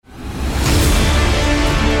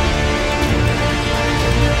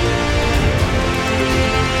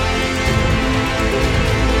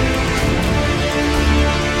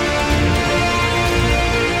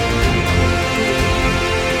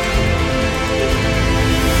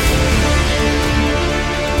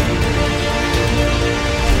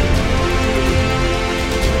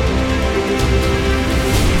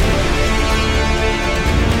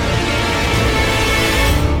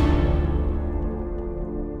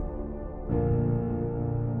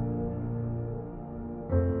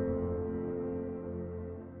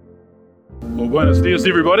Buenos dias,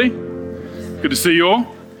 everybody. Good to see you all.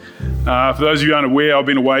 For those of you unaware, I've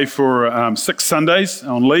been away for 6 Sundays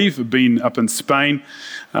on leave. I've been up in Spain,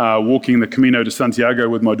 walking the Camino de Santiago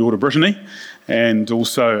with my daughter Brittany, and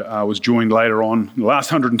also was joined later on the last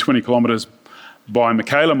 120 kilometres by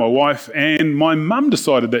Michaela, my wife, and my mum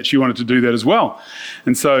decided that she wanted to do that as well.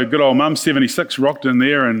 And so good old mum, 76, rocked in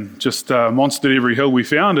there and just monstered every hill we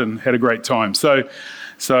found and had a great time. So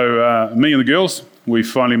me and the girls, we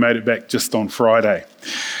finally made it back just on Friday.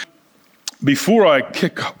 Before I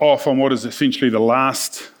kick off on what is essentially the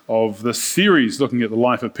last of this series, looking at the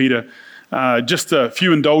life of Peter, just a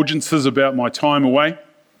few indulgences about my time away.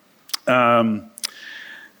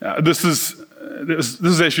 This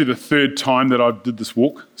is actually the third time that I did this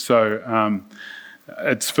walk, so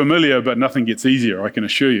it's familiar, but nothing gets easier, I can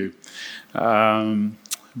assure you.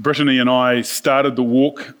 Brittany and I started the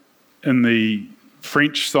walk in the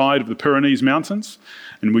French side of the Pyrenees Mountains,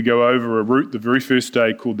 and we go over a route the very first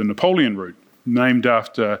day called the Napoleon route, named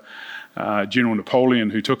after General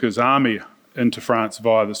Napoleon, who took his army into France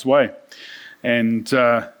via this way. And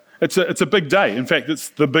it's a big day. In fact, it's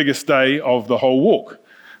the biggest day of the whole walk,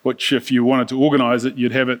 which if you wanted to organise it,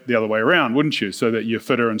 you'd have it the other way around, wouldn't you? So that you're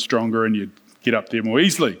fitter and stronger and you'd get up there more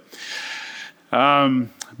easily.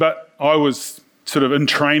 But I was sort of in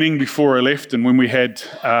training before I left, and when we had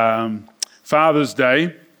Father's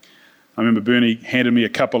Day, I remember Bernie handed me a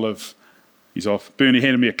couple of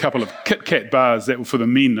Kit Kat bars that were for the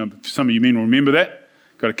men. Some of you men will remember that.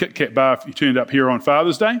 Got a Kit Kat bar if you turned up here on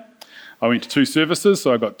Father's Day. I went to 2 services,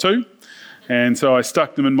 so I got 2. And so I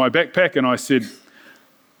stuck them in my backpack and I said,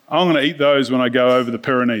 I'm going to eat those when I go over the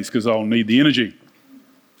Pyrenees because I'll need the energy.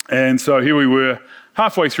 And so here we were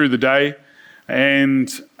halfway through the day,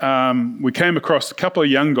 and we came across a couple of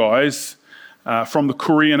young guys from the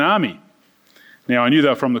Korean Army. Now, I knew they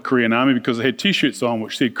were from the Korean Army because they had T-shirts on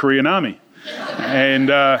which said Korean Army. And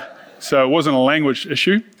so it wasn't a language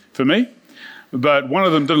issue for me. But one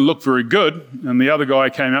of them didn't look very good, and the other guy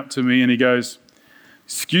came up to me and he goes,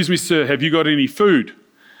 "Excuse me, sir, have you got any food?"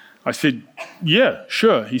 I said, "Yeah,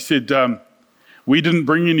 sure." He said, "We didn't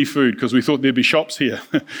bring any food because we thought there'd be shops here."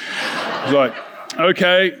 I was like,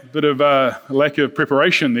 okay, bit of a lack of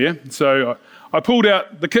preparation there. So I pulled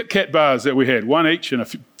out the Kit Kat bars that we had, one each, and a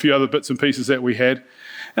few other bits and pieces that we had.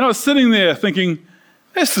 And I was sitting there thinking,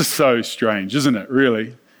 this is so strange, isn't it,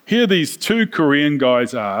 really? Here these 2 Korean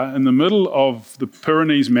guys are in the middle of the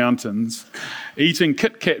Pyrenees Mountains eating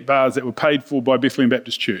Kit Kat bars that were paid for by Bethlehem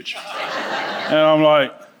Baptist Church. And I'm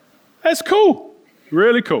like, that's cool,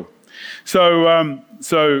 really cool. So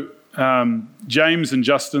James and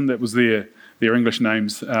Justin, that was their English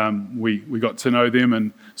names, we got to know them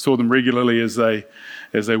and saw them regularly as they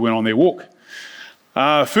went on their walk.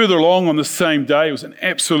 Further along on the same day, it was an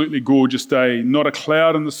absolutely gorgeous day, not a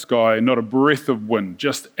cloud in the sky, not a breath of wind,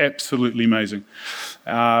 just absolutely amazing.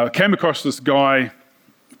 I came across this guy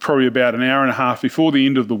probably about an hour and a half before the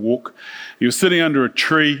end of the walk. He was sitting under a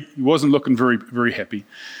tree. He wasn't looking very, very happy.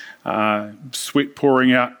 Sweat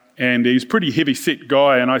pouring out, and he's a pretty heavy-set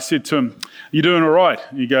guy, and I said to him, "You doing all right?"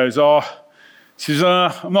 And he goes, he says,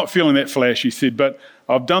 "I'm not feeling that flash," he said, "but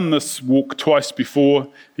I've done this walk twice before."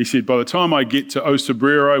 He said, "By the time I get to O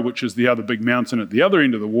Sobrero, which is the other big mountain at the other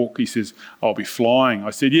end of the walk," he says, "I'll be flying." I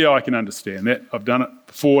said, "Yeah, I can understand that. I've done it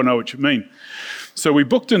before, I know what you mean." So we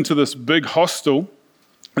booked into this big hostel.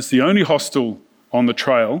 It's the only hostel on the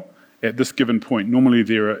trail at this given point. Normally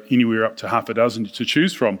there are anywhere up to half a dozen to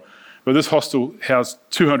choose from. But this hostel housed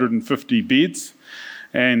 250 beds.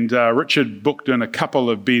 And Richard booked in a couple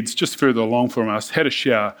of beds just further along from us, had a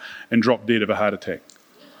shower, and dropped dead of a heart attack.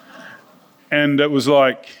 And it was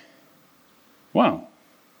like, wow,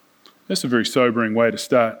 that's a very sobering way to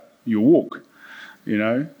start your walk, you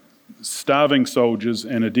know, starving soldiers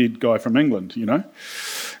and a dead guy from England, you know.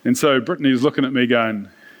 And so Brittany's looking at me going,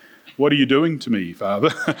 "What are you doing to me, Father?"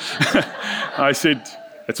 I said,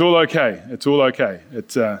 "It's all okay, it's all okay.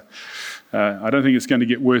 I don't think it's going to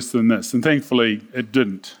get worse than this." And thankfully, it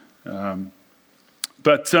didn't.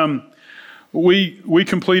 But we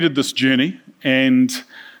completed this journey and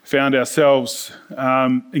found ourselves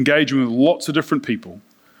engaging with lots of different people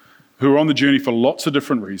who are on the journey for lots of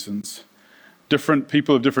different reasons. Different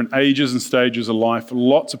people of different ages and stages of life,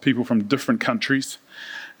 lots of people from different countries.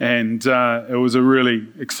 And it was a really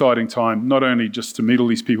exciting time, not only just to meet all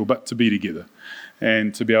these people, but to be together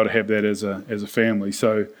and to be able to have that as a family.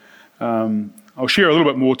 So I'll share a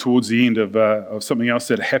little bit more towards the end of something else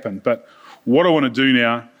that happened. But what I want to do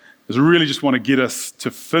now is really just want to get us to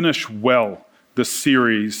finish well this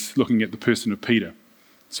series looking at the person of Peter.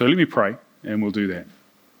 So let me pray and we'll do that.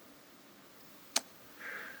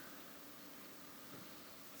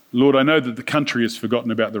 Lord, I know that the country has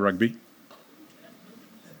forgotten about the rugby.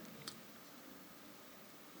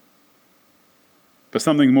 But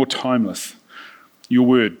something more timeless, your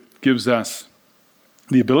word gives us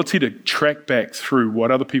the ability to track back through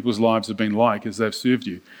what other people's lives have been like as they've served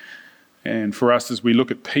you. And for us, as we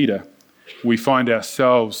look at Peter, we find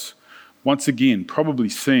ourselves once again probably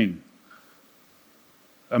seeing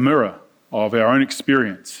a mirror of our own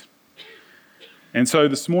experience. And so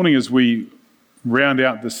this morning, as we round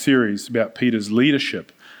out this series about Peter's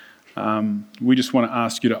leadership, we just want to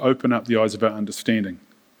ask you to open up the eyes of our understanding,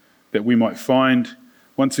 that we might find,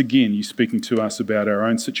 once again, you speaking to us about our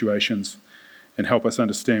own situations and help us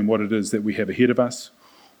understand what it is that we have ahead of us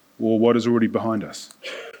or what is already behind us.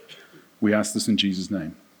 We ask this in Jesus'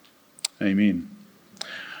 name. Amen.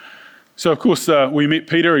 So, of course, we met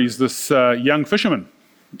Peter. He's this young fisherman,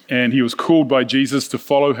 and he was called by Jesus to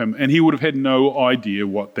follow him, and he would have had no idea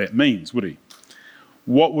what that means, would he?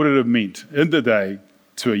 What would it have meant in the day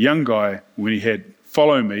to a young guy when he had,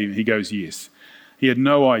 follow me, and he goes, yes. He had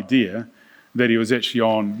no idea that he was actually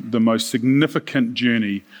on the most significant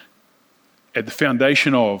journey at the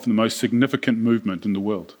foundation of the most significant movement in the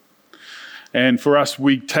world. And for us,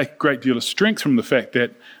 we take a great deal of strength from the fact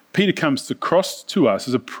that Peter comes across to us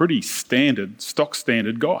as a pretty standard, stock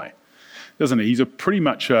standard guy, doesn't he? He's a pretty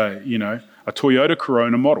much a Toyota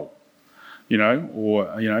Corona model,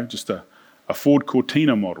 or just a Ford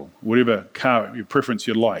Cortina model, whatever car your preference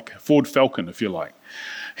you like, a Ford Falcon if you like.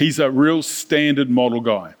 He's a real standard model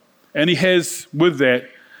guy. And he has, with that,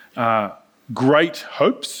 great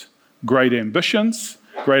hopes, great ambitions,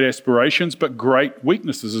 great aspirations, but great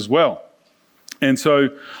weaknesses as well. And so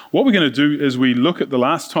what we're going to do is we look at the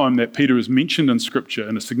last time that Peter is mentioned in Scripture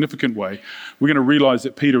in a significant way, we're going to realize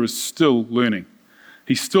that Peter is still learning.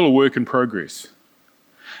 He's still a work in progress.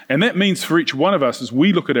 And that means for each one of us, as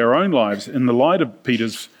we look at our own lives in the light of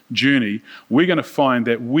Peter's journey, we're going to find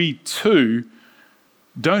that we too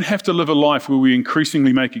don't have to live a life where we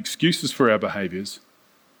increasingly make excuses for our behaviors,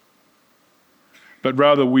 but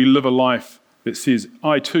rather we live a life that says,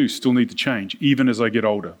 I too still need to change, even as I get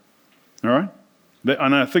older. All right?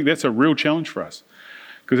 And I think that's a real challenge for us.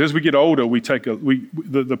 Because as we get older,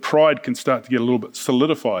 the pride can start to get a little bit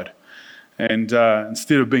solidified. And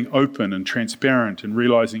instead of being open and transparent and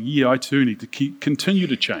realizing, I too need to continue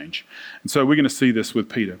to change. And so we're going to see this with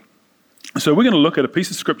Peter. So we're going to look at a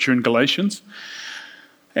piece of scripture in Galatians.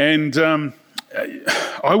 And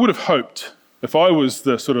I would have hoped, if I was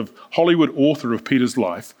the sort of Hollywood author of Peter's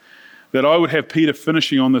life, that I would have Peter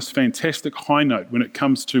finishing on this fantastic high note when it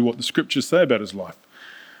comes to what the scriptures say about his life.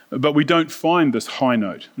 But we don't find this high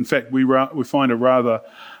note. In fact, we find a rather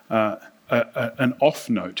an off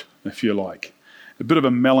note, if you like, a bit of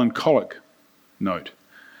a melancholic note.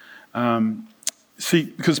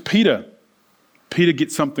 Because Peter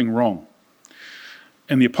gets something wrong.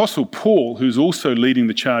 And the Apostle Paul, who's also leading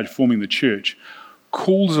the charge, forming the church,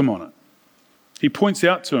 calls him on it. He points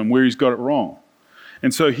out to him where he's got it wrong.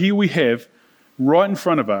 And so here we have, right in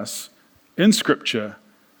front of us, in Scripture,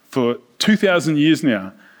 for 2,000 years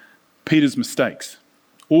now, Peter's mistakes,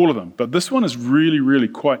 all of them. But this one is really, really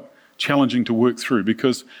quite challenging to work through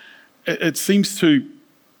because it seems to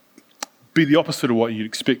be the opposite of what you'd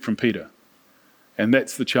expect from Peter. And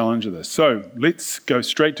that's the challenge of this. So let's go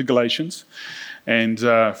straight to Galatians. And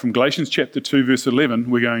from Galatians chapter 2, verse 11,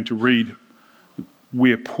 we're going to read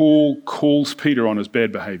where Paul calls Peter on his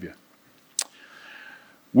bad behavior.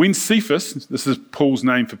 When Cephas, this is Paul's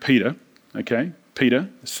name for Peter, okay? Peter,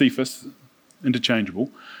 Cephas, interchangeable.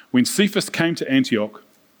 When Cephas came to Antioch,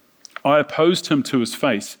 I opposed him to his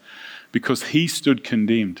face because he stood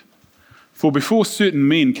condemned. For before certain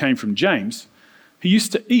men came from James, he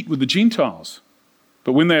used to eat with the Gentiles.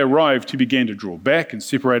 But when they arrived, he began to draw back and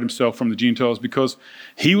separate himself from the Gentiles because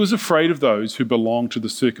he was afraid of those who belonged to the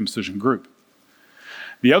circumcision group.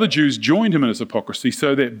 The other Jews joined him in his hypocrisy,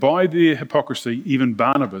 so that by their hypocrisy, even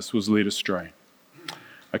Barnabas was led astray.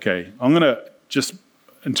 Okay, I'm going to just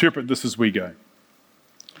interpret this as we go.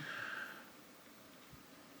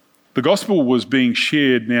 The gospel was being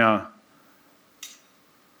shared now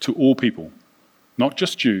to all people, not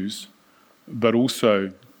just Jews, but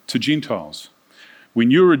also to Gentiles.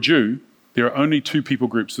 When you're a Jew, there are only two people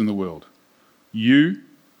groups in the world. You,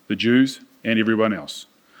 the Jews, and everyone else.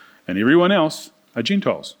 And everyone else are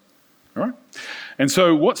Gentiles. All right? And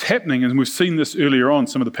so what's happening, and we've seen this earlier on,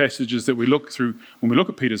 some of the passages that we look through when we look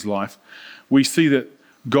at Peter's life, we see that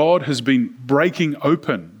God has been breaking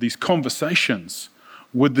open these conversations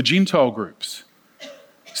with the Gentile groups,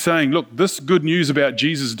 saying, look, this good news about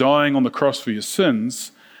Jesus dying on the cross for your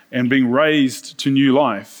sins and being raised to new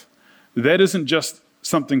life, that isn't just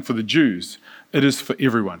something for the Jews. It is for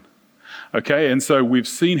everyone. Okay, and so we've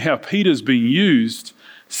seen how Peter's being used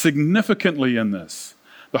significantly in this.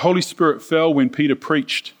 The Holy Spirit fell when Peter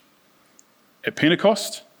preached at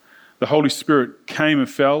Pentecost. The Holy Spirit came and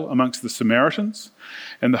fell amongst the Samaritans,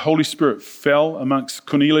 and the Holy Spirit fell amongst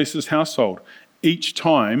Cornelius' household. Each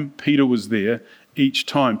time Peter was there, each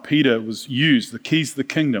time Peter was used, the keys of the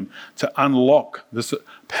kingdom, to unlock this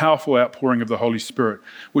powerful outpouring of the Holy Spirit,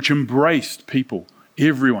 which embraced people,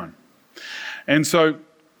 everyone. And so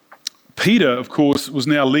Peter, of course, was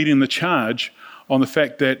now leading the charge on the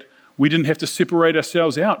fact that we didn't have to separate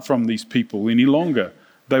ourselves out from these people any longer.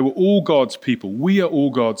 They were all God's people. We are all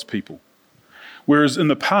God's people. Whereas in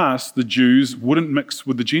the past, the Jews wouldn't mix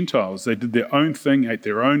with the Gentiles. They did their own thing, ate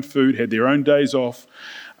their own food, had their own days off,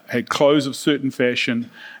 had clothes of certain fashion,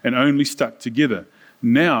 and only stuck together.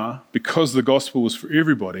 Now, because the gospel was for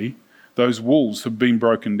everybody, those walls have been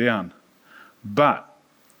broken down. But,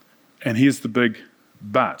 and here's the big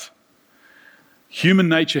but, human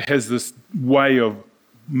nature has this way of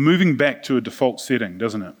moving back to a default setting,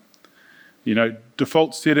 doesn't it? You know,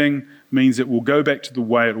 default setting means it will go back to the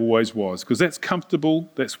way it always was, because that's comfortable,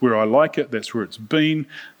 that's where I like it, that's where it's been,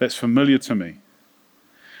 that's familiar to me.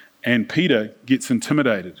 And Peter gets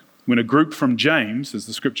intimidated when a group from James, as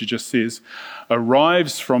the scripture just says,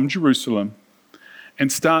 arrives from Jerusalem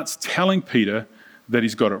and starts telling Peter that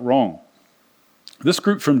he's got it wrong. This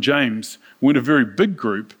group from James weren't a very big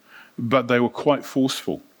group, but they were quite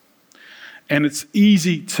forceful. And it's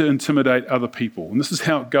easy to intimidate other people. And this is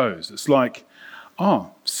how it goes. It's like,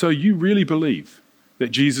 oh, so you really believe that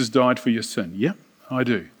Jesus died for your sin? Yep, I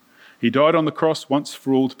do. He died on the cross once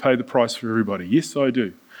for all to pay the price for everybody. Yes, I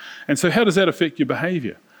do. And so how does that affect your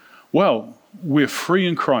behavior? Well, we're free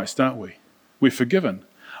in Christ, aren't we? We're forgiven.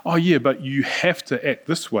 Oh yeah, but you have to act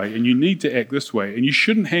this way and you need to act this way and you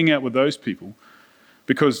shouldn't hang out with those people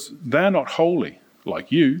because they're not holy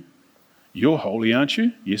like you. You're holy, aren't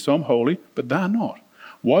you? Yes, I'm holy, but they're not.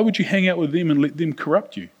 Why would you hang out with them and let them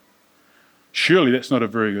corrupt you? Surely that's not a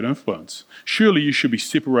very good influence. Surely you should be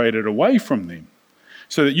separated away from them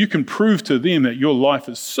so that you can prove to them that your life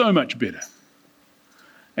is so much better.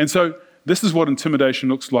 And so this is what intimidation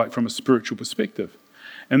looks like from a spiritual perspective.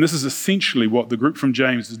 And this is essentially what the group from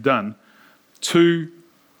James has done to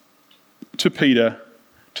Peter,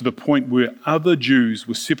 to the point where other Jews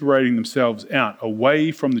were separating themselves out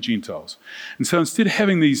away from the Gentiles. And so instead of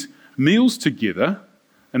having these meals together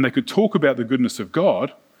and they could talk about the goodness of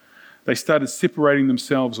God, they started separating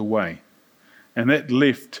themselves away. And that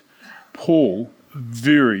left Paul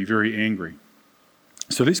very, very angry.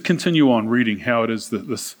 So let's continue on reading how it is that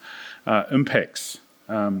this impacts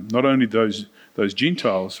not only those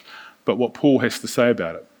Gentiles, but what Paul has to say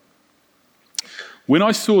about it. When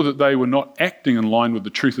I saw that they were not acting in line with the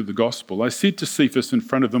truth of the gospel, I said to Cephas in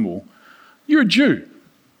front of them all, "You're a Jew,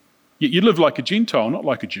 yet you live like a Gentile, not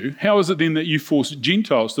like a Jew. How is it then that you force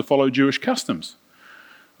Gentiles to follow Jewish customs?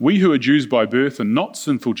 We who are Jews by birth and not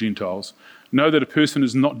sinful Gentiles know that a person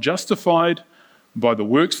is not justified by the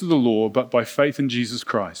works of the law, but by faith in Jesus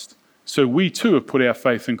Christ. So we too have put our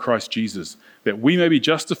faith in Christ Jesus, that we may be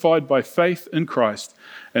justified by faith in Christ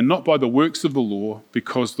and not by the works of the law,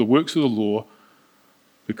 because by the works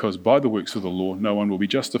of the law, no one will be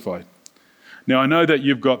justified." Now, I know that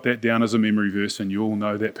you've got that down as a memory verse and you all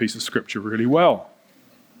know that piece of scripture really well.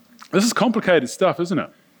 This is complicated stuff, isn't it?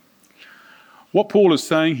 What Paul is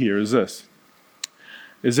saying here is this,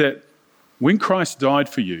 is that when Christ died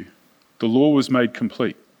for you, the law was made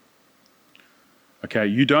complete. Okay,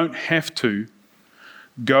 you don't have to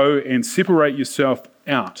go and separate yourself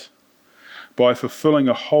out by fulfilling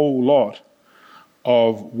a whole lot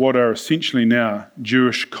of what are essentially now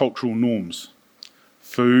Jewish cultural norms.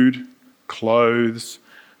 Food, clothes,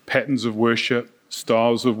 patterns of worship,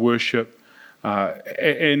 styles of worship.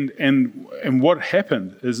 And what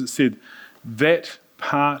happened is it said that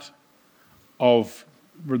part of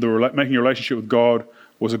making a relationship with God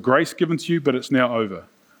was a grace given to you, but it's now over.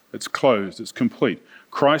 It's closed, it's complete.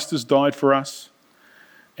 Christ has died for us,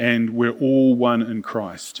 and we're all one in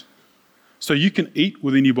Christ. So you can eat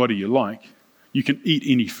with anybody you like. You can eat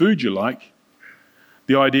any food you like.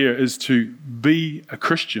 The idea is to be a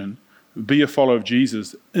Christian, be a follower of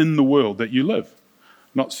Jesus in the world that you live,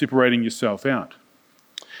 not separating yourself out.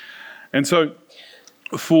 And so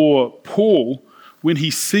for Paul, when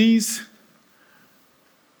he sees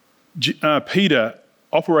Peter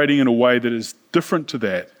operating in a way that is different to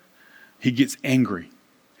that, he gets angry.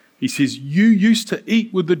 He says, "You used to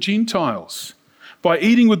eat with the Gentiles. By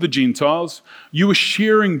eating with the Gentiles, you were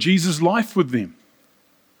sharing Jesus' life with them.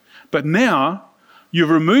 But now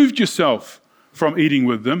you've removed yourself from eating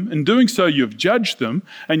with them. In doing so, you've judged them,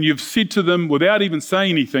 and you've said to them, without even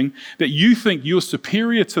saying anything, that you think you're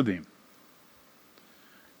superior to them.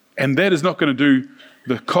 And that is not going to do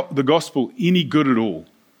the gospel any good at all.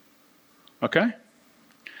 Okay?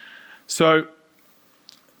 So,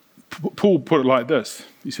 Paul put it like this.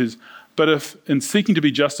 He says, but if in seeking to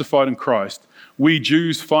be justified in Christ, we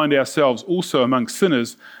Jews find ourselves also among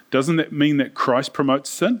sinners, doesn't that mean that Christ promotes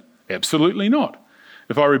sin? Absolutely not.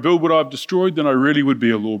 If I rebuild what I've destroyed, then I really would be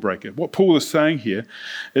a lawbreaker. What Paul is saying here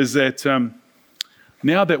is that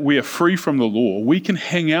now that we are free from the law, we can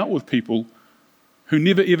hang out with people who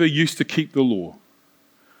never ever used to keep the law.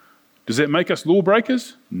 Does that make us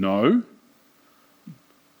lawbreakers? No.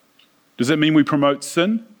 Does that mean we promote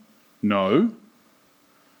sin? No.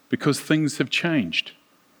 Because things have changed.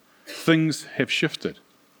 Things have shifted.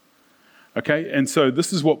 Okay, and so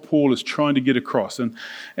this is what Paul is trying to get across.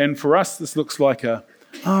 And for us, this looks like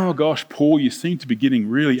oh gosh, Paul, you seem to be getting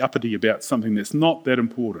really uppity about something that's not that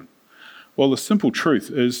important. Well, the simple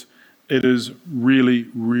truth is it is really,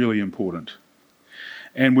 really important.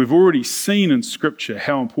 And we've already seen in Scripture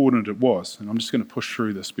how important it was. And I'm just going to push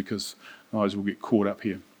through this because otherwise we'll get caught up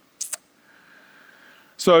here.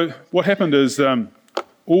 So what happened is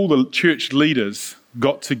all the church leaders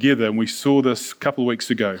got together, and we saw this a couple of weeks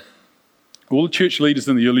ago. All the church leaders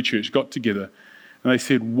in the early church got together and they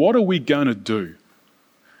said, what are we going to do?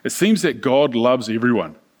 It seems that God loves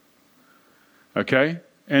everyone. Okay?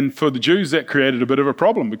 And for the Jews, that created a bit of a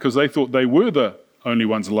problem because they thought they were the only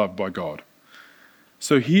ones loved by God.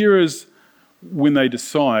 So here is when they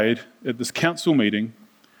decide at this council meeting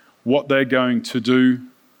what they're going to do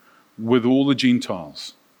with all the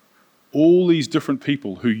Gentiles, all these different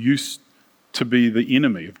people who used to be the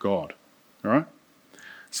enemy of God. All right? It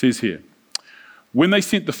says here, when they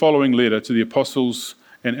sent the following letter to the apostles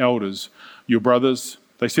and elders, your brothers,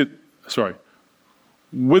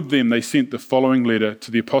 with them they sent the following letter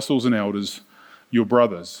to the apostles and elders, your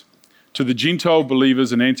brothers, to the Gentile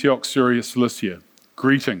believers in Antioch, Syria, Cilicia,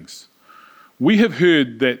 greetings. We have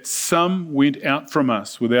heard that some went out from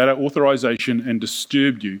us without our authorization and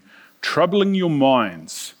disturbed you, troubling your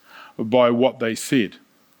minds by what they said.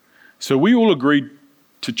 So we all agreed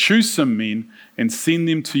to choose some men and send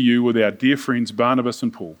them to you with our dear friends Barnabas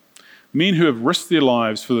and Paul, men who have risked their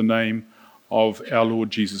lives for the name of our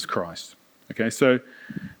Lord Jesus Christ. Okay, so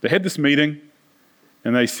they had this meeting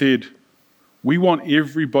and they said, we want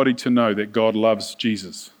everybody to know that God loves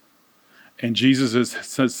Jesus. And Jesus is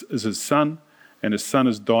his son, and his son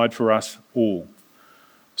has died for us all.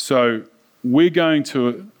 So we're going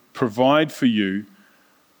to provide for you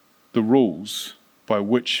the rules by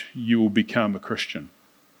which you will become a Christian.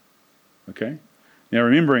 Okay? Now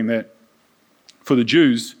remembering that for the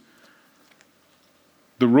Jews,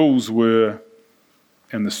 the rules were,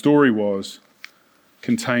 and the story was,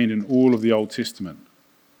 contained in all of the Old Testament.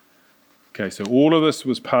 Okay, so all of this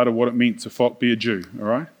was part of what it meant to be a Jew, all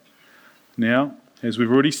right? Now, as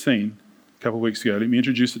we've already seen a couple of weeks ago, let me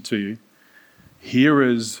introduce it to you. Here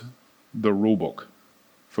is the rule book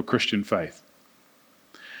for Christian faith.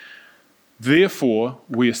 Therefore,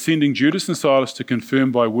 we are sending Judas and Silas to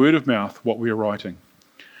confirm by word of mouth what we are writing.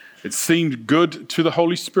 It seemed good to the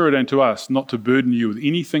Holy Spirit and to us not to burden you with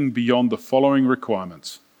anything beyond the following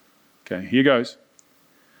requirements. Okay, here goes.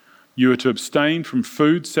 You are to abstain from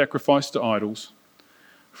food sacrificed to idols,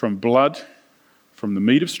 from blood, from the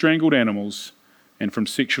meat of strangled animals, and from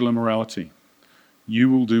sexual immorality.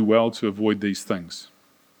 You will do well to avoid these things.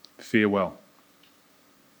 Farewell.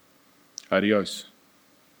 Adios.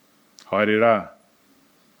 Haere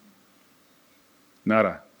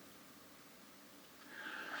Nara.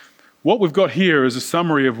 What we've got here is a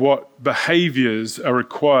summary of what behaviors are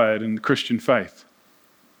required in the Christian faith.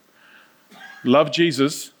 Love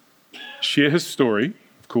Jesus, share his story,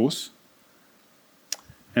 of course,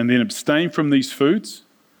 and then abstain from these foods,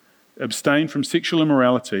 abstain from sexual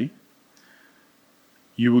immorality.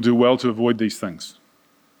 You will do well to avoid these things.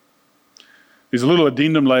 There's a little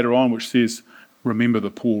addendum later on which says, remember the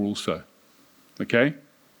poor also. Okay?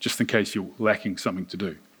 Just in case you're lacking something to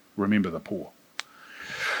do. Remember the poor.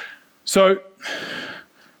 So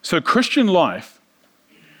Christian life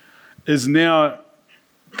is now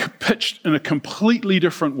pitched in a completely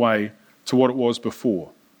different way to what it was before.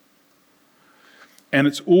 And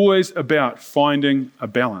it's always about finding a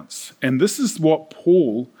balance. And this is what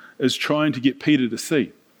Paul is trying to get Peter to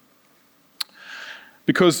see.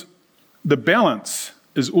 Because the balance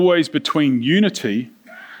is always between unity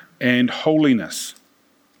and holiness.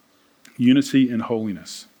 Unity and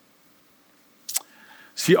holiness.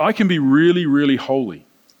 See, I can be really, really holy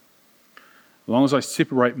as long as I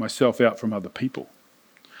separate myself out from other people.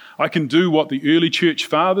 I can do what the early church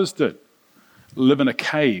fathers did, live in a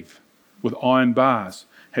cave with iron bars,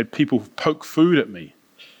 had people poke food at me,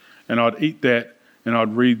 and I'd eat that and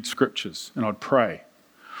I'd read scriptures and I'd pray.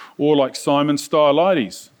 Or like Simon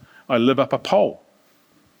Stylites, I live up a pole.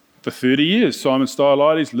 For 30 years, Simon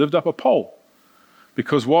Stylites lived up a pole.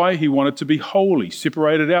 Because why? He wanted to be holy,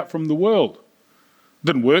 separated out from the world.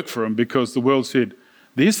 Didn't work for him because the world said,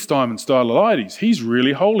 there's Simon Stylites, he's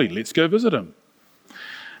really holy, let's go visit him.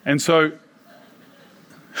 And so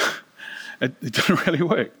it didn't really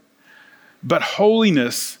work. But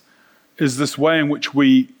holiness is this way in which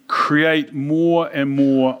we create more and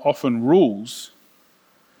more often rules.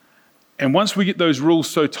 And once we get those rules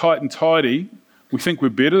so tight and tidy, we think we're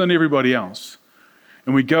better than everybody else.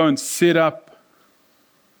 And we go and set up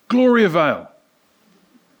Gloria Vale.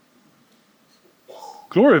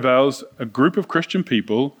 Gloria Vale's a group of Christian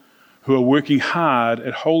people who are working hard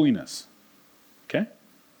at holiness. Okay?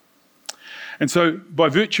 And so by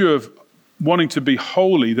virtue of wanting to be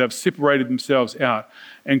holy, they've separated themselves out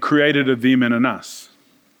and created a them and an us.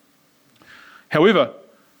 However,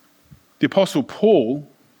 the Apostle Paul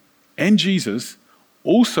and Jesus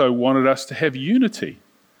also wanted us to have unity,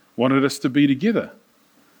 wanted us to be together.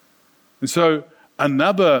 And so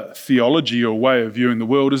another theology or way of viewing the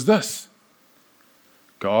world is this: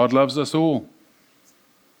 God loves us all.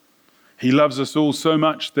 He loves us all so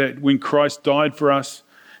much that when Christ died for us,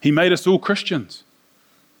 he made us all Christians,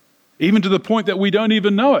 even to the point that we don't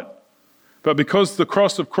even know it. But because the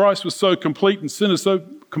cross of Christ was so complete and sin is so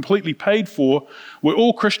completely paid for, we're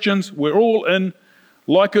all Christians, we're all in,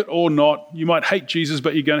 like it or not. You might hate Jesus,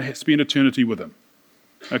 but you're going to spend eternity with him.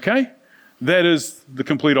 Okay? That is the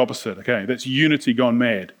complete opposite. Okay? That's unity gone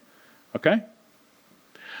mad. Okay?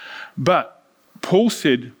 But Paul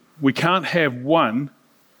said we can't have one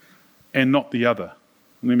and not the other.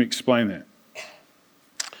 Let me explain that.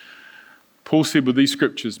 Paul said with these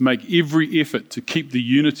scriptures, make every effort to keep the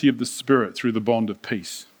unity of the Spirit through the bond of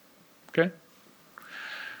peace. Okay?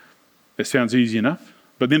 That sounds easy enough,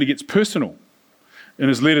 but then it gets personal. In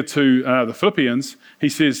his letter to the Philippians, he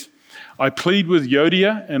says, I plead with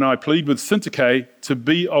Euodia and I plead with Syntyche to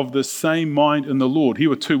be of the same mind in the Lord. Here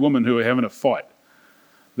were two women who were having a fight.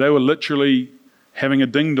 They were literally having a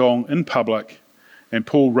ding-dong in public, and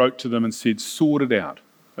Paul wrote to them and said, sort it out.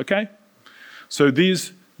 Okay? So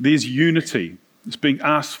there's unity. It's being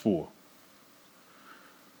asked for.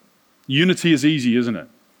 Unity is easy, isn't it?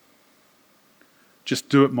 Just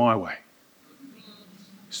do it my way.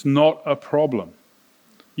 It's not a problem.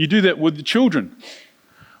 You do that with the children.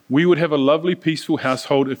 We would have a lovely, peaceful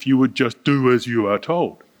household if you would just do as you are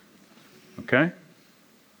told. Okay?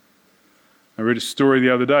 I read a story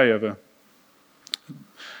the other day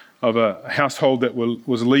of a household that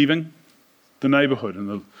was leaving the neighbourhood, and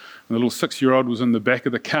the little 6-year-old was in the back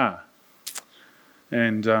of the car.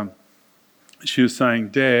 And she was saying,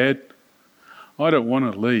 Dad, I don't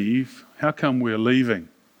want to leave. How come we're leaving?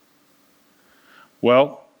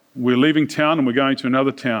 Well, we're leaving town and we're going to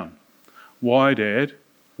another town. Why, Dad?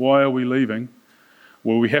 Why are we leaving?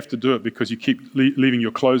 Well, we have to do it because you keep leaving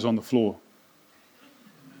your clothes on the floor.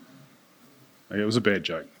 It was a bad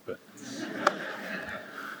joke, but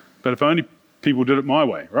if only people did it my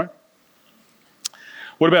way, right?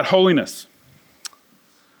 What about holiness?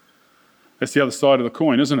 That's the other side of the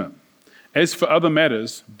coin, isn't it? As for other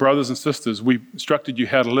matters, brothers and sisters, we instructed you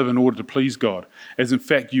how to live in order to please God, as in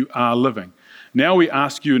fact you are living. Now we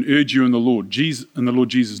ask you and urge you in the Lord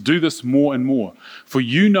Jesus, do this more and more, for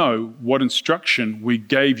you know what instruction we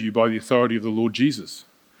gave you by the authority of the Lord Jesus.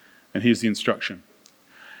 And here's the instruction.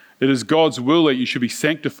 It is God's will that you should be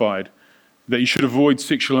sanctified, that you should avoid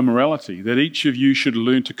sexual immorality, that each of you should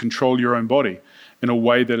learn to control your own body in a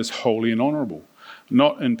way that is holy and honourable,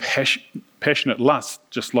 not in passionate lust,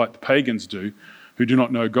 just like the pagans do, who do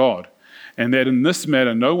not know God, and that in this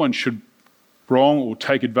matter no one should wrong or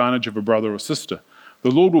take advantage of a brother or sister.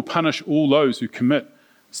 The Lord will punish all those who commit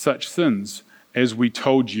such sins, as we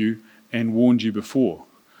told you and warned you before.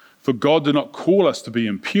 For God did not call us to be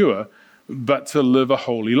impure, but to live a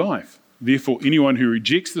holy life. Therefore, anyone who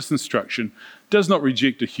rejects this instruction does not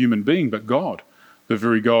reject a human being, but God, the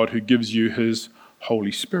very God who gives you his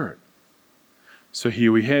Holy Spirit. So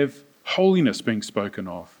here we have holiness being spoken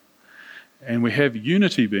of, and we have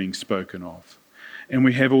unity being spoken of, and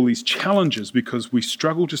we have all these challenges because we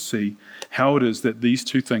struggle to see how it is that these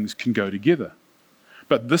two things can go together.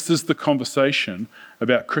 But this is the conversation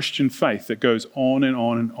about Christian faith that goes on and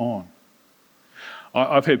on and on.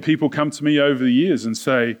 I've had people come to me over the years and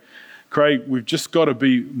say, Craig, we've just got to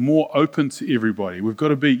be more open to everybody. We've got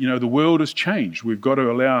to be, the world has changed. We've got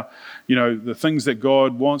to allow, the things that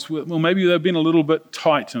God wants. Well, maybe they've been a little bit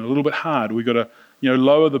tight and a little bit hard. We've got to,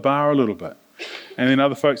 lower the bar a little bit. And then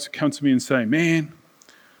other folks come to me and say, man,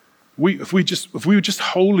 if we were just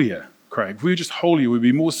holier, Craig, if we were just holier, we'd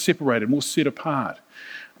be more separated, more set apart.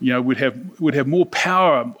 We'd have more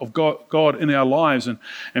power of God in our lives,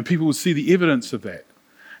 and people would see the evidence of that.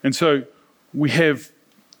 And so we have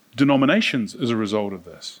denominations as a result of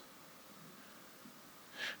this.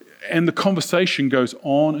 And the conversation goes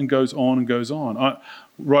on and goes on and goes on.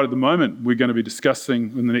 Right at the moment, we're going to be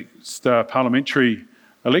discussing in the next parliamentary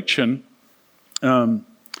election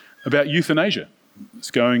about euthanasia.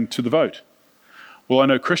 It's going to the vote. Well, I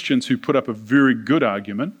know Christians who put up a very good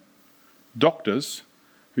argument, doctors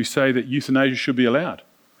who say that euthanasia should be allowed.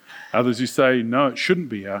 Others who say, no, it shouldn't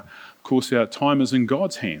be. Of course, our time is in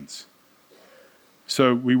God's hands.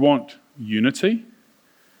 So we want unity,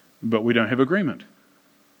 but we don't have agreement.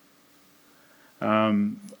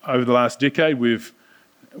 Over the last decade, we've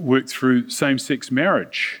worked through same-sex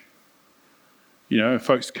marriage.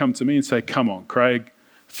 Folks come to me and say, come on, Craig,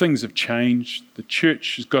 things have changed. The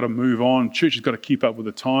church has got to move on. The church has got to keep up with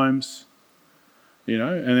the times. And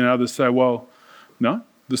then others say, well, no,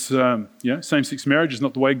 this same-sex marriage is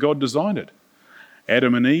not the way God designed it.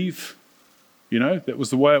 Adam and Eve, that was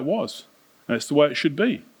the way it was. And it's the way it should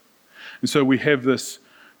be. And so we have this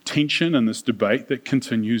tension and this debate that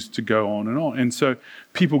continues to go on and on. And so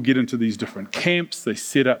people get into these different camps, they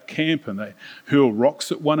set up camp and they hurl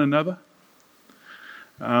rocks at one another.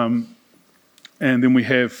 And then we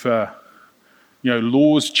have,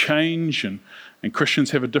 laws change and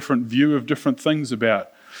Christians have a different view of different things about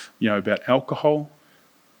alcohol,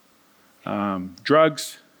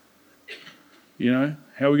 drugs.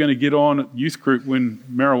 How are we going to get on at youth group when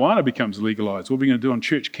marijuana becomes legalized? What are we going to do on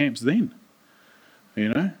church camps then?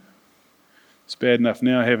 It's bad enough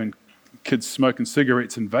now having kids smoking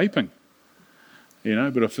cigarettes and vaping.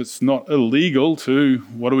 But if it's not illegal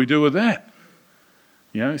what do we do with that?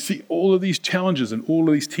 See all of these challenges and all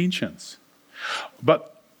of these tensions.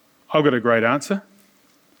 But I've got a great answer.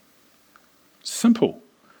 Simple.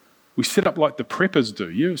 We set up like the preppers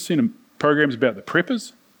do. You've seen programs about the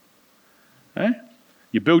preppers?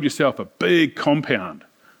 You build yourself a big compound,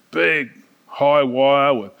 big high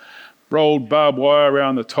wire with rolled barbed wire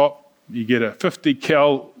around the top. You get a 50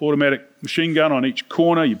 cal automatic machine gun on each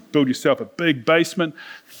corner. You build yourself a big basement,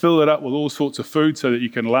 fill it up with all sorts of food so that you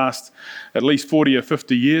can last at least 40 or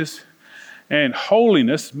 50 years. And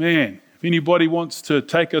holiness, man, if anybody wants to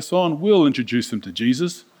take us on, we'll introduce them to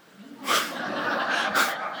Jesus.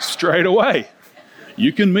 Straight away.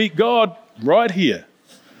 You can meet God right here.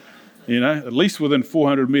 At least within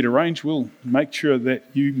 400 meter range, we'll make sure that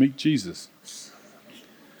you meet Jesus.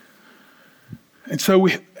 And so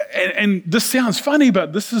and this sounds funny,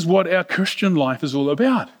 but this is what our Christian life is all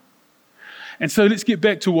about. And so let's get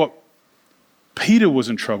back to what Peter was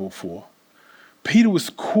in trouble for. Peter was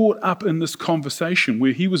caught up in this conversation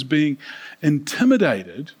where he was being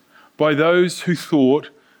intimidated by those who thought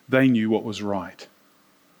they knew what was right.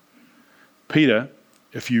 Peter,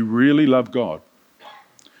 if you really love God,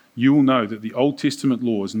 you will know that the Old Testament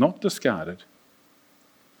law is not discarded.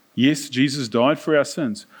 Yes, Jesus died for our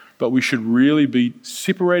sins, but we should really be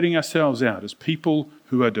separating ourselves out as people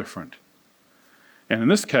who are different. And in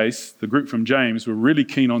this case, the group from James were really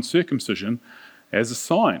keen on circumcision as a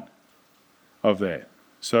sign of that.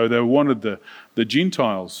 So they wanted the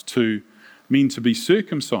Gentiles to mean to be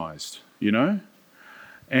circumcised,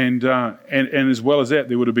 And as well as that,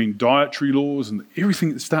 there would have been dietary laws and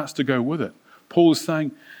everything that starts to go with it. Paul is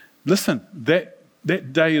saying, listen,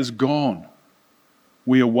 that day is gone.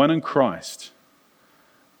 We are one in Christ.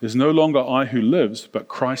 There's no longer I who lives, but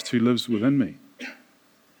Christ who lives within me.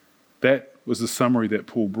 That was the summary that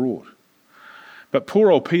Paul brought. But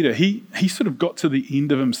poor old Peter, he sort of got to the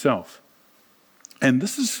end of himself. And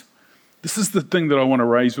this is the thing that I want to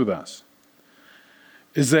raise with us,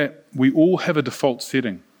 is that we all have a default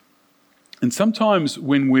setting. And sometimes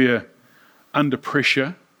when we're under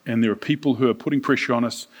pressure and there are people who are putting pressure on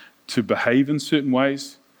us to behave in certain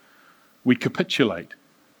ways, we capitulate.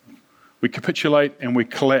 We capitulate and we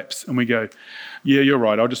collapse and we go, yeah, you're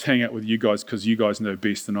right, I'll just hang out with you guys because you guys know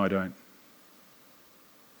best and I don't.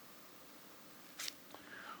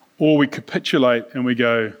 Or we capitulate and we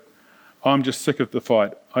go, I'm just sick of the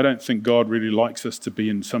fight. I don't think God really likes us to be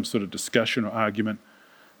in some sort of discussion or argument.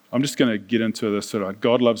 I'm just going to get into this sort of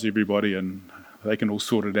God loves everybody and they can all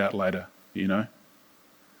sort it out later,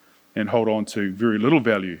 and hold on to very little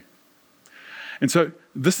value. And so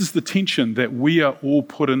this is the tension that we are all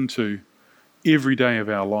put into every day of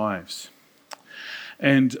our lives.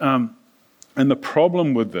 And the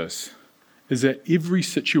problem with this is that every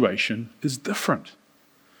situation is different.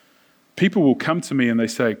 People will come to me and they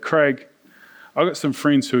say, Craig, I've got some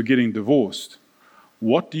friends who are getting divorced.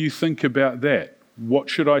 What do you think about that? What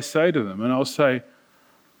should I say to them? And I'll say,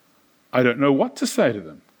 I don't know what to say to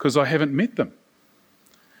them because I haven't met them.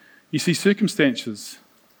 You see, circumstances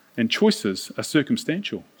and choices are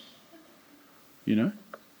circumstantial, you know?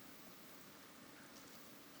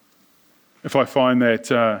 If I find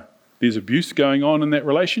that there's abuse going on in that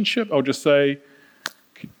relationship, I'll just say,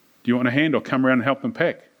 do you want a hand? I'll come around and help them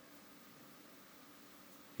pack.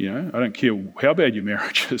 You know, I don't care how bad your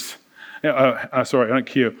marriage is. I don't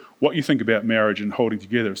care what you think about marriage and holding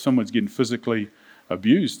together. If someone's getting physically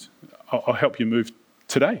abused, I'll help you move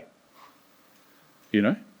today. You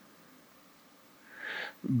know?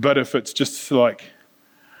 But if it's just like,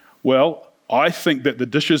 well, I think that the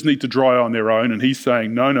dishes need to dry on their own, and he's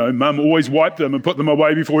saying, no, Mum always wiped them and put them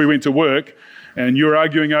away before we went to work, and you're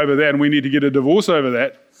arguing over that and we need to get a divorce over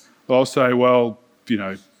that, I'll say, well, you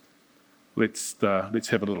know, let's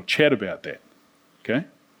have a little chat about that, okay?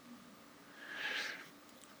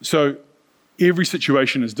 So every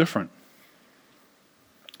situation is different,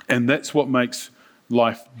 and that's what makes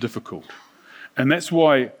life difficult. And that's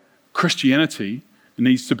why Christianity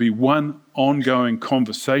needs to be one ongoing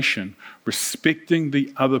conversation, respecting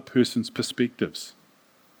the other person's perspectives.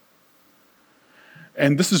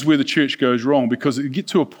 And this is where the church goes wrong, because it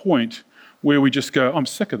gets to a point where we just go, I'm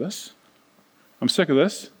sick of this.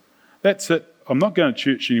 That's it. I'm not going to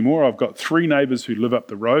church anymore. I've got 3 neighbours who live up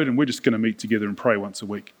the road, and we're just going to meet together and pray once a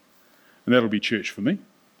week. And that'll be church for me,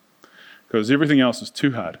 because everything else is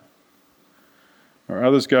too hard. Or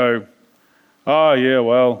others go, oh yeah,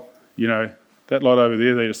 well, you know, that lot over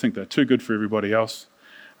there, they just think they're too good for everybody else.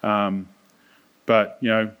 But, you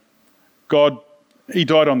know, God, he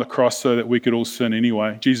died on the cross so that we could all sin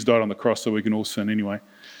anyway. Jesus died on the cross so we can all sin anyway.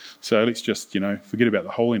 So let's just, you know, forget about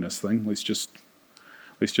the holiness thing. Let's just,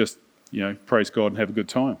 you know, praise God and have a good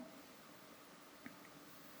time.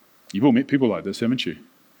 You've all met people like this, haven't you?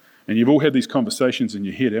 And you've all had these conversations in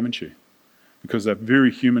your head, haven't you? Because they're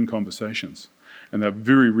very human conversations, and they're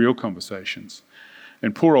very real conversations.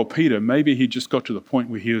 And poor old Peter, maybe he just got to the point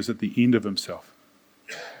where he was at the end of himself.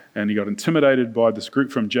 And he got intimidated by this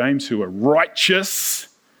group from James who are righteous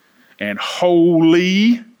and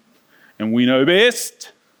holy, and we know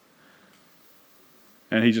best.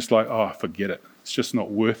 And he's just like, oh, forget it. It's just not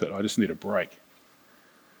worth it. I just need a break.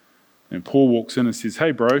 And Paul walks in and says, hey,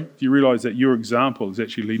 bro, do you realize that your example is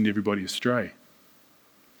actually leading everybody astray?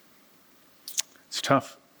 It's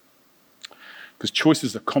tough, because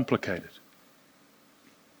choices are complicated.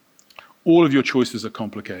 All of your choices are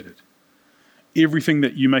complicated. Everything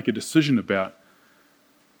that you make a decision about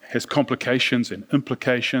has complications and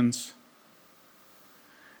implications,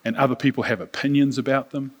 and other people have opinions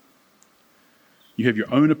about them. You have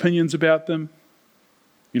your own opinions about them.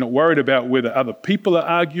 You're not worried about whether other people are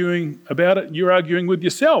arguing about it. You're arguing with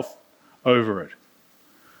yourself over it.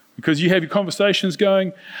 Because you have your conversations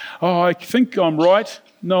going, oh, I think I'm right.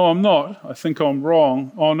 No, I'm not. I think I'm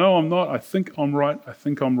wrong. Oh, no, I'm not. I think I'm right. I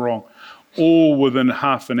think I'm wrong. All within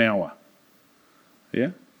half an hour.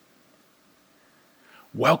 Yeah?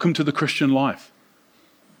 Welcome to the Christian life.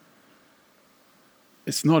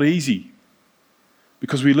 It's not easy,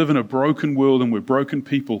 because we live in a broken world and we're broken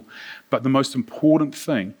people. But the most important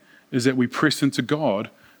thing is that we press into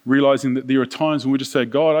God, realizing that there are times when we just say,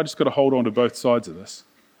 God, I just got to hold on to both sides of this,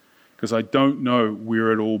 because I don't know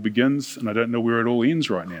where it all begins and I don't know where it all ends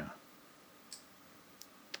right now.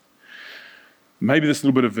 Maybe this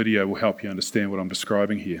little bit of video will help you understand what I'm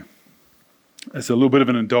describing here. It's a little bit of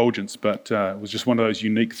an indulgence, but it was just one of those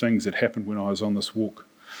unique things that happened when I was on this walk.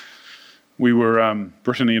 We were,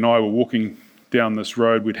 Brittany and I were walking down this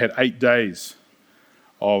road. We'd had 8 days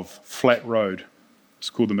of flat road. It's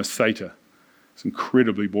called the Meseta. It's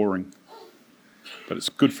incredibly boring, but it's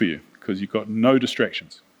good for you because you've got no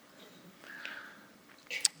distractions.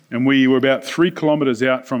 And we were about 3 kilometres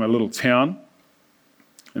out from a little town,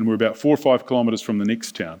 and we're about 4 or 5 kilometres from the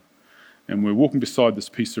next town. And we're walking beside this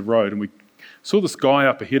piece of road, and we saw this guy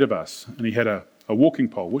up ahead of us, and he had a walking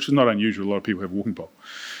pole, which is not unusual. A lot of people have a walking pole.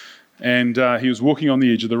 And he was walking on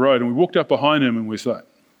the edge of the road, and we walked up behind him, and we said,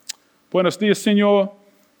 Buenos dias, señor.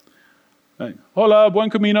 Hola, buen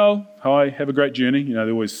camino. Hi, have a great journey. You know,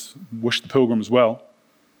 they always wish the pilgrims well.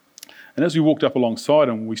 And as we walked up alongside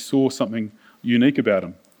him, we saw something unique about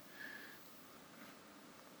him.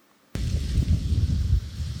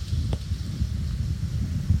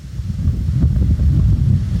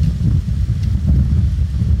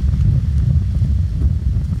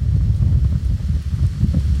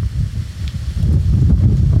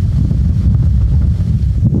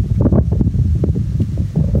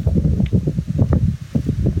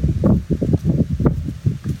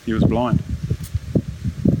 He was blind.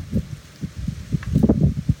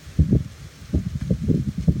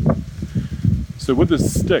 So with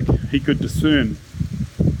his stick, he could discern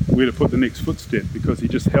where to put the next footstep because he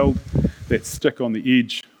just held that stick on the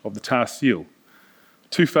edge of the tar seal.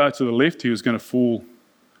 Too far to the left, he was going to fall,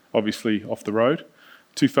 obviously, off the road.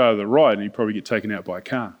 Too far to the right, and he'd probably get taken out by a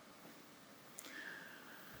car.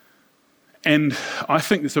 And I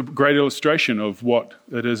think it's a great illustration of what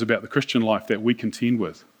it is about the Christian life that we contend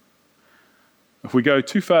with. If we go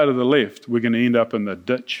too far to the left, we're going to end up in the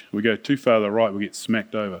ditch. We go too far to the right, we get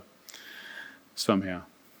smacked over somehow.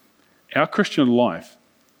 Our Christian life,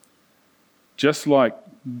 just like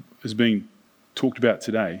is being talked about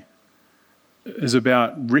today, is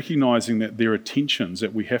about recognizing that there are tensions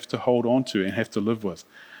that we have to hold on to and have to live with.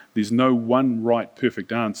 There's no one right,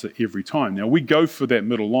 perfect answer every time. Now, we go for that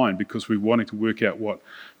middle line because we're wanting to work out what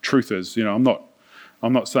truth is. You know,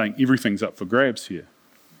 I'm not saying everything's up for grabs here.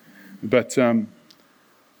 But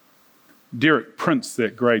Derek Prince,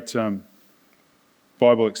 that great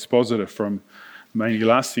Bible expositor from mainly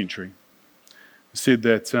last century, said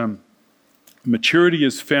that maturity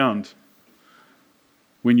is found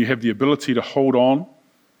when you have the ability to hold on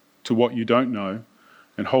to what you don't know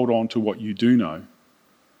and hold on to what you do know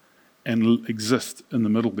and exist in the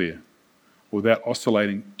middle there without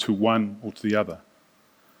oscillating to one or to the other.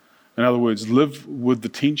 In other words, live with the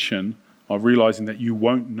tension of realizing that you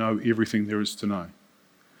won't know everything there is to know.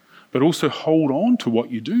 But also hold on to what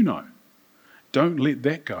you do know. Don't let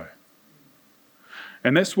that go.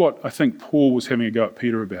 And that's what I think Paul was having a go at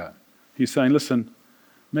Peter about. He's saying, listen,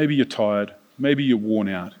 maybe you're tired, maybe you're worn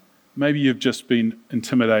out, maybe you've just been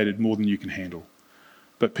intimidated more than you can handle.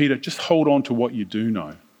 But Peter, just hold on to what you do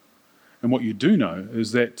know. And what you do know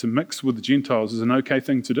is that to mix with the Gentiles is an okay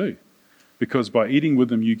thing to do, because by eating with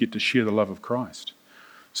them, you get to share the love of Christ.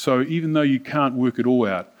 So even though you can't work it all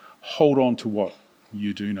out, hold on to what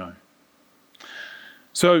you do know.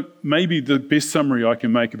 So maybe the best summary I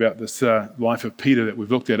can make about this life of Peter that we've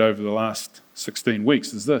looked at over the last 16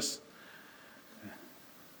 weeks is this: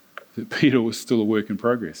 that Peter was still a work in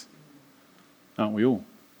progress. Aren't we all?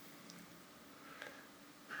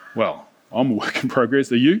 Well, I'm a work in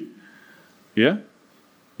progress. Are you? Yeah?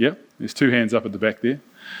 Yeah? There's 2 hands up at the back there.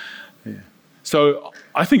 Yeah. So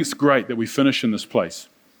I think it's great that we finish in this place.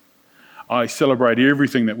 I celebrate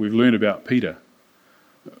everything that we've learned about Peter,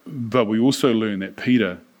 but we also learn that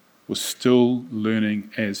Peter was still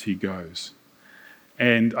learning as he goes.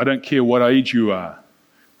 And I don't care what age you are,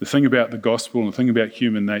 the thing about the gospel and the thing about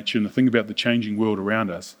human nature and the thing about the changing world around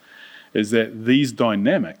us is that these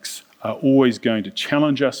dynamics are always going to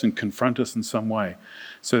challenge us and confront us in some way,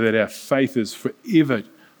 so that our faith is forever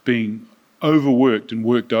being overworked and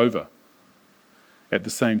worked over at the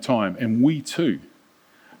same time. And we too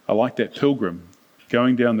are like that pilgrim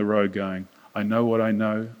going down the road going, I know what I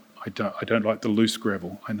know, I don't like the loose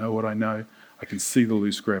gravel. I know what I know, I can see the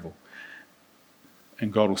loose gravel.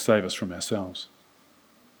 And God will save us from ourselves.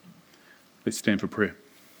 Let's stand for prayer.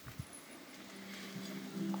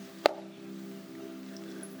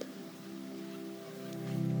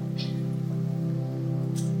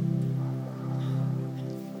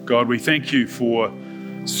 God, we thank you for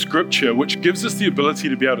Scripture, which gives us the ability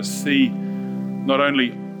to be able to see not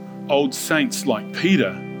only old saints like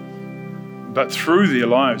Peter, but through their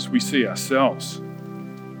lives we see ourselves.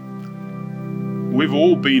 We've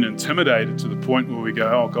all been intimidated to the point where we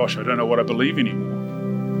go, oh gosh, I don't know what I believe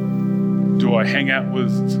anymore. Do I hang out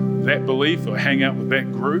with that belief or hang out with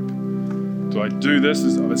that group? Do I do this?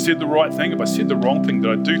 Have I said the right thing? Have I said the wrong thing?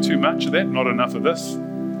 Did I do too much of that? Not enough of this?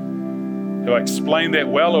 Have I explained that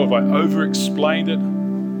well, or have I over-explained it?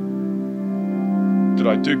 Did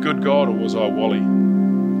I do good, God, or was I Wally?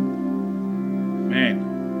 Man,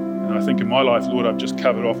 and I think in my life, Lord, I've just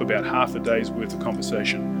covered off about half a day's worth of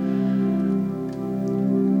conversation.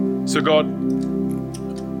 So God,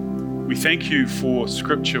 we thank you for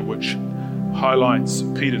Scripture which highlights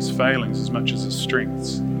Peter's failings as much as his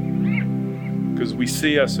strengths, because we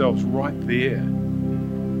see ourselves right there.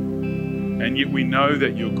 And yet we know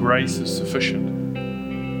that your grace is sufficient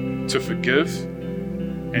to forgive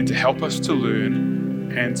and to help us to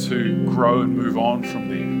learn and to grow and move on from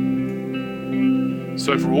there.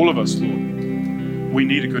 So for all of us, Lord, we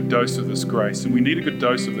need a good dose of this grace, and we need a good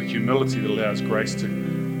dose of the humility that allows grace to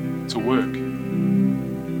work.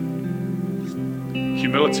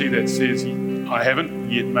 Humility that says, I haven't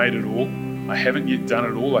yet made it all, I haven't yet done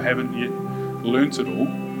it all, I haven't yet learnt it all.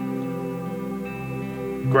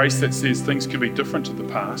 Grace that says things can be different to the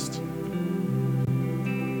past.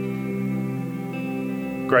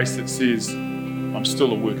 Grace that says I'm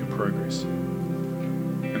still a work in progress.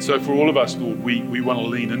 And And so for all of us, Lord, we want to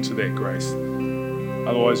lean into that grace.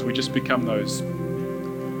 Otherwise, we just become those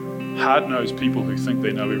hard-nosed people who think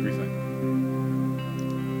they know everything.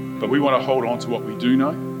 But we want to hold on to what we do know,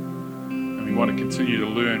 and we want to continue to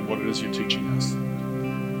learn what it is you're teaching us.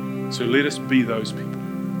 So let us be those people.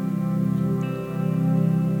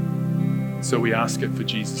 So we ask it for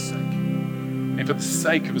Jesus' sake, and for the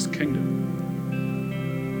sake of his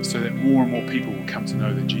kingdom, so that more and more people will come to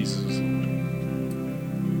know that Jesus is Lord.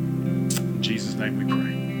 In Jesus' name we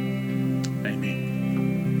pray.